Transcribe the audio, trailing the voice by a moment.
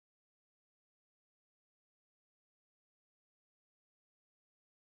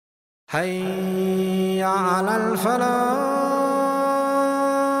حي على الفلاح.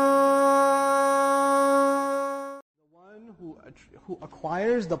 Who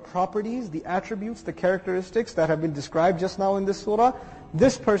acquires the properties, the attributes, the characteristics that have been described just now in this surah,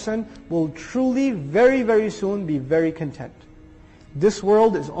 this person will truly, very, very soon be very content. This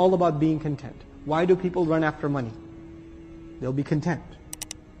world is all about being content. Why do people run after money? They'll be content.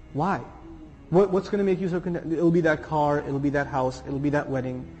 Why? What's going to make you so content? It'll be that car, it'll be that house, it'll be that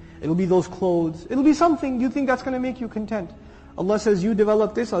wedding, it'll be those clothes, it'll be something. You think that's going to make you content. Allah says, you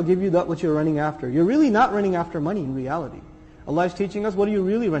develop this, I'll give you that what you're running after. You're really not running after money in reality. Allah is teaching us, what are you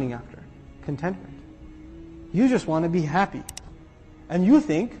really running after? Contentment. You just want to be happy. And you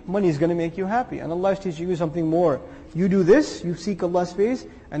think money is going to make you happy. And Allah is teaching you something more. You do this, you seek Allah's face,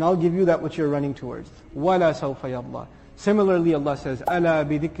 and I'll give you that what you're running towards. وَلَا سَوْفَ يَرْضَى. Similarly, Allah says, أَلَا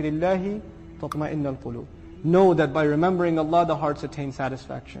بِذِكْرِ اللَّهِ تَطْمَئِنَّ الْقُلُوبِ. Know that by remembering Allah, the hearts attain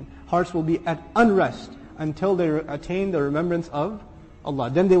satisfaction. Hearts will be at unrest until they attain the remembrance of Allah.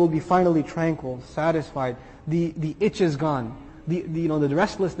 Then they will be finally tranquil, satisfied. The itch is gone. The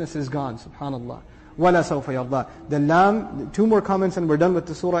restlessness is gone. Subhanallah. وَلَا سَوْفَ يَرْضَى. The lam, two more comments and we're done with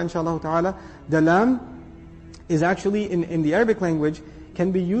the surah inshallah ta'ala. The lam is actually, in the Arabic language,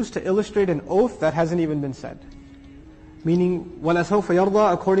 can be used to illustrate an oath that hasn't even been said. Meaning, وَلَا سَوْفَ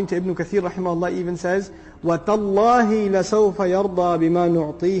يَرْضَى, according to Ibn Kathir rahimahullah, even says, وَتَاللَّهِ لَسَوْفَ يَرْضَى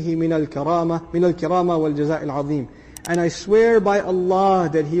بِمَا نُعْطِيهِ مِنَ الْكِرَامَةِ وَالْجَزَاءِ الْعَظِيمِ. And I swear by Allah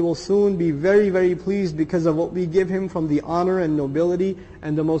that He will soon be very, very pleased because of what we give Him from the honor and nobility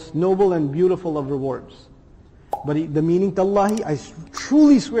and the most noble and beautiful of rewards. But the meaning, Tallahi, I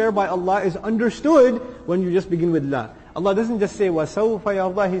truly swear by Allah, is understood when you just begin with La. Allah doesn't just say, وَسَوْفَ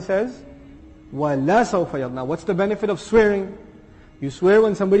يَرْضَى, He says, وَلَا سَوْفَ يَرْضَى. What's the benefit of swearing? You swear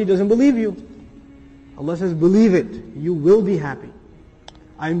when somebody doesn't believe you. Allah says, believe it, you will be happy.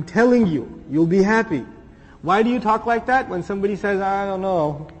 I'm telling you, you'll be happy. Why do you talk like that? When somebody says, I don't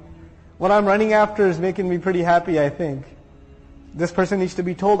know, what I'm running after is making me pretty happy, I think. This person needs to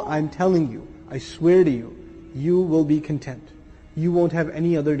be told, I'm telling you, I swear to you, you will be content. You won't have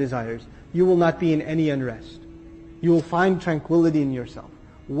any other desires. You will not be in any unrest. You will find tranquility in yourself.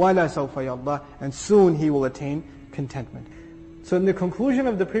 وَلَا سَوْفَ يَرْضَى. And soon he will attain contentment. So in the conclusion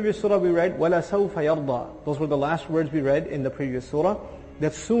of the previous surah we read, وَلَا سَوْفَ يَرْضَى. Those were the last words we read in the previous surah.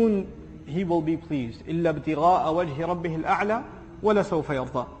 That soon he will be pleased. إِلَّا ابْتِغَاءَ وَجْهِ رَبِّهِ الْأَعْلَى وَلَا سَوْفَ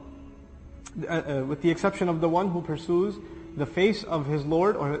يَرْضَى. With the exception of the one who pursues the face of his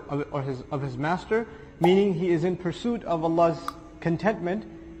Lord or of his Master, meaning he is in pursuit of Allah's contentment,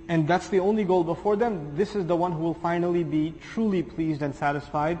 and that's the only goal before them, this is the one who will finally be truly pleased and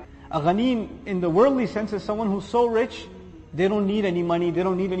satisfied. A ghani in the worldly sense is someone who's so rich, they don't need any money, they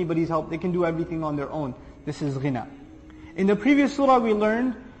don't need anybody's help, they can do everything on their own. This is ghina. In the previous surah we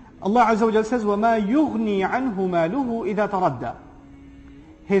learned, Allah Azza wa Jalla says, وَمَا يُغْنِي عَنْهُ مَالُهُ إِذَا تَرَدَّى.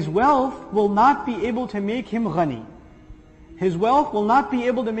 His wealth will not be able to make him ghani. His wealth will not be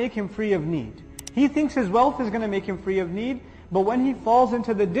able to make him free of need. He thinks his wealth is going to make him free of need, but when he falls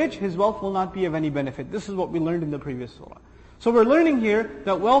into the ditch, his wealth will not be of any benefit. This is what we learned in the previous surah. So we're learning here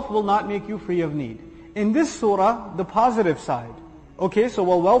that wealth will not make you free of need. In this surah, the positive side. Okay, so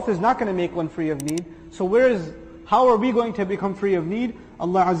wealth is not going to make one free of need. So how are we going to become free of need?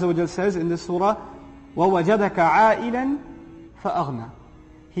 Allah Azza wa Jalla says in this surah, وَوَجَدَكَ عَائِلًا فَأَغْنَى.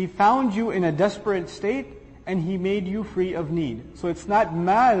 He found you in a desperate state and He made you free of need. So it's not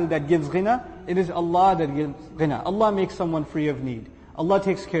mal that gives ghina, it is Allah that gives ghina. Allah makes someone free of need. Allah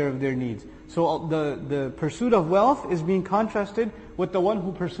takes care of their needs. So the pursuit of wealth is being contrasted with the one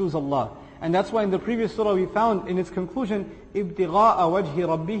who pursues Allah. And that's why in the previous surah we found in its conclusion, ابْتِغَاءَ وَجْهِ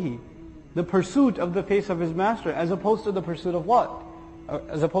رَبِّهِ. The pursuit of the face of his Master, as opposed to the pursuit of what?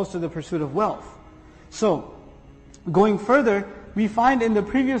 As opposed to the pursuit of wealth. So, going further, we find in the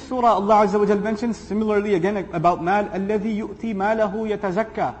previous surah, Allah Azza wa Jalla mentions similarly again about mal, الَّذِي يُؤْتِي مَالَهُ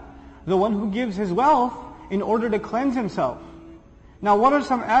يَتَزَكَّى. The one who gives his wealth in order to cleanse himself. Now what are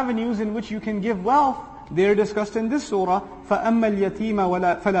some avenues in which you can give wealth? They are discussed in this surah. فَأَمَّا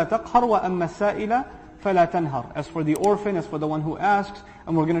الْيَتِيمَ فَلَا تَقْهَرْ وَأَمَّا السَّائِلَ فَلَا تَنْهَرْ. As for the orphan, as for the one who asks,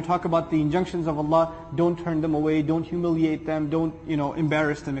 and we're going to talk about the injunctions of Allah, don't turn them away, don't humiliate them, don't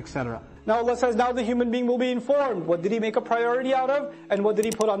embarrass them, etc. Now Allah says, now the human being will be informed. What did he make a priority out of? And what did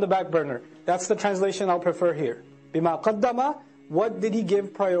he put on the back burner? That's the translation I'll prefer here. بِمَا قَدَّمَ. What did he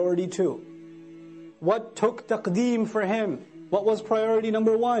give priority to? What took taqdeem for him? What was priority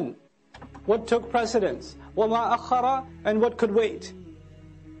number one? What took precedence? وَمَا أَخَّرَ. And what could wait?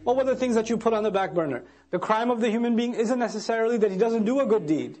 What were the things that you put on the back burner? The crime of the human being isn't necessarily that he doesn't do a good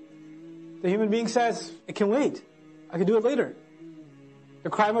deed. The human being says, it can wait. I can do it later. The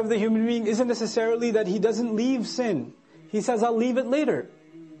crime of the human being isn't necessarily that he doesn't leave sin. He says, I'll leave it later.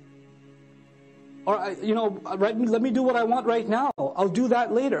 Or, let me do what I want right now. I'll do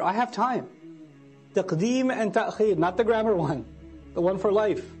that later. I have time. Taqdeem and ta'khir, not the grammar one. The one for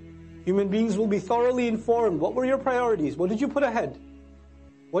life. Human beings will be thoroughly informed. What were your priorities? What did you put ahead?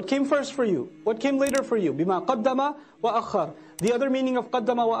 What came first for you? What came later for you? Bima qaddama wa akhar. The other meaning of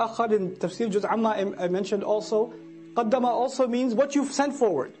qaddama wa akhar in Tafsir Juz Amma I mentioned also. Qaddama also means what you've sent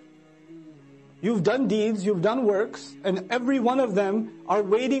forward. You've done deeds, you've done works, and every one of them are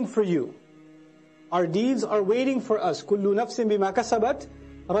waiting for you. Our deeds are waiting for us. Kullu nafsin bima kasabat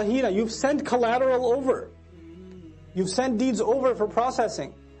rahina. You've sent collateral over. You've sent deeds over for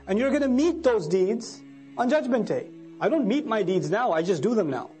processing. And you're going to meet those deeds on Judgment Day. I don't meet my deeds now, I just do them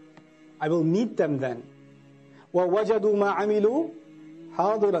now. I will meet them then. وَوَجَدُوا مَا عَمِلُوا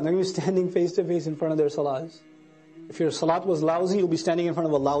حَاضِرًا. They're going to be standing face to face in front of their salats. If your salat was lousy, you'll be standing in front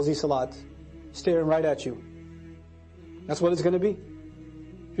of a lousy salat, staring right at you. That's what it's going to be.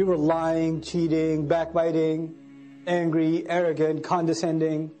 If you were lying, cheating, backbiting, angry, arrogant,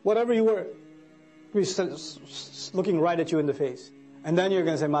 condescending, whatever you were, you'll be looking right at you in the face. And then you're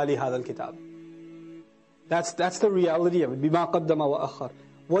going to say, Mali hadal kitab. That's the reality of it. Bima qaddama wa akhar.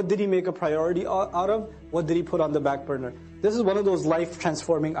 What did he make a priority out of? What did he put on the back burner? This is one of those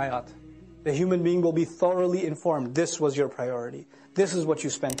life-transforming ayat. The human being will be thoroughly informed. This was your priority. This is what you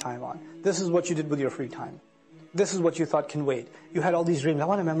spent time on. This is what you did with your free time. This is what you thought can wait. You had all these dreams. I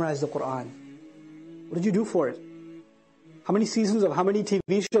want to memorize the Qur'an. What did you do for it? How many seasons of how many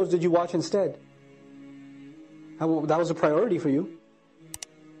TV shows did you watch instead? That was a priority for you.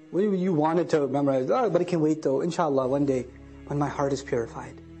 You wanted to memorize, but it can wait though. Inshallah, one day, when my heart is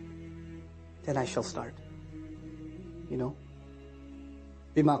purified, then I shall start. بِمَا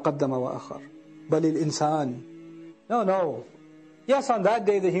قَدَّمَ وَأَخَرَ بَلِ الْإِنسَانِ. No. Yes, on that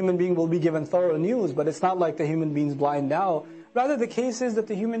day the human being will be given thorough news, but it's not like the human being's blind now. Rather, the case is that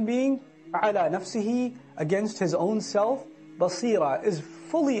the human being, عَلَى نَفْسِهِ, against his own self, basira, is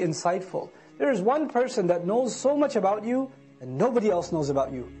fully insightful. There is one person that knows so much about you that nobody else knows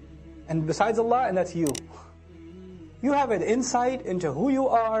about you. And besides Allah, and that's you. You have an insight into who you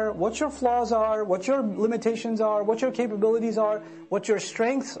are, what your flaws are, what your limitations are, what your capabilities are, what your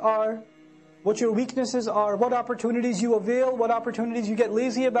strengths are, what your weaknesses are, what opportunities you avail, what opportunities you get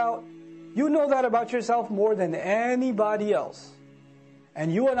lazy about. You know that about yourself more than anybody else.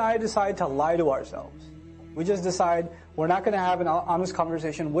 And you and I decide to lie to ourselves. We just decide we're not going to have an honest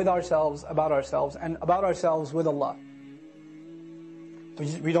conversation with ourselves, and about ourselves with Allah.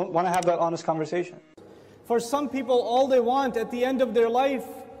 We don't want to have that honest conversation. For some people, all they want at the end of their life,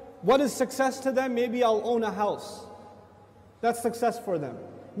 what is success to them? Maybe I'll own a house. That's success for them.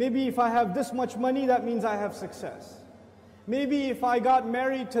 Maybe if I have this much money, that means I have success. Maybe if I got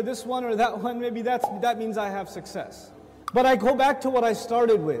married to this one or that one, maybe that means I have success. But I go back to what I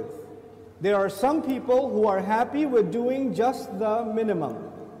started with. There are some people who are happy with doing just the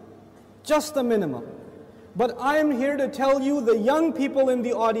minimum. Just the minimum. But I'm here to tell you, the young people in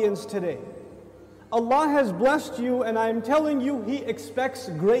the audience today, Allah has blessed you, and I'm telling you, He expects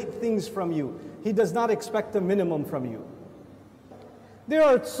great things from you. He does not expect the minimum from you. There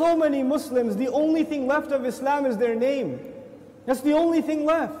are so many Muslims, the only thing left of Islam is their name. That's the only thing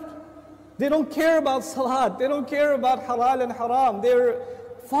left. They don't care about salat, they don't care about halal and haram. They're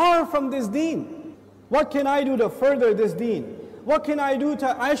far from this deen. What can I do to further this deen? What can I do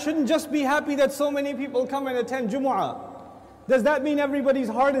I shouldn't just be happy that so many people come and attend Jumu'ah. Does that mean everybody's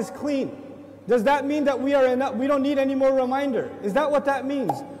heart is clean? Does that mean that we don't need any more reminder? Is that what that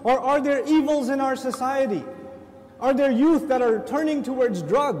means? Or are there evils in our society? Are there youth that are turning towards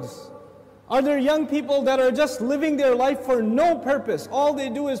drugs? Are there young people that are just living their life for no purpose? All they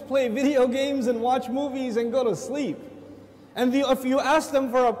do is play video games and watch movies and go to sleep. And if you ask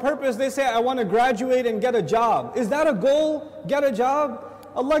them for a purpose, they say, I want to graduate and get a job. Is that a goal? Get a job?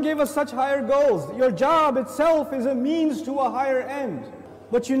 Allah gave us such higher goals. Your job itself is a means to a higher end.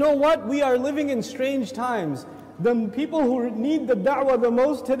 But you know what? We are living in strange times. The people who need the da'wah the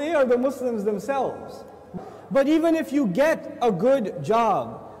most today are the Muslims themselves. But even if you get a good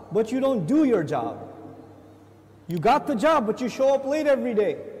job, but you don't do your job. You got the job, but you show up late every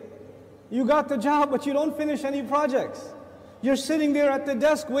day. You got the job, but you don't finish any projects. You're sitting there at the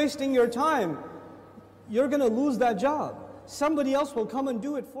desk wasting your time. You're going to lose that job. Somebody else will come and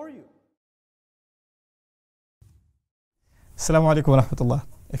do it for you. Assalamu alaikum wa rahmatullah.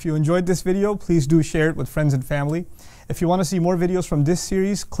 If you enjoyed this video, please do share it with friends and family. If you want to see more videos from this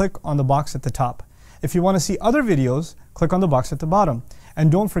series, click on the box at the top. If you want to see other videos, click on the box at the bottom.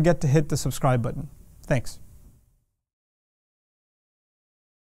 And don't forget to hit the subscribe button. Thanks.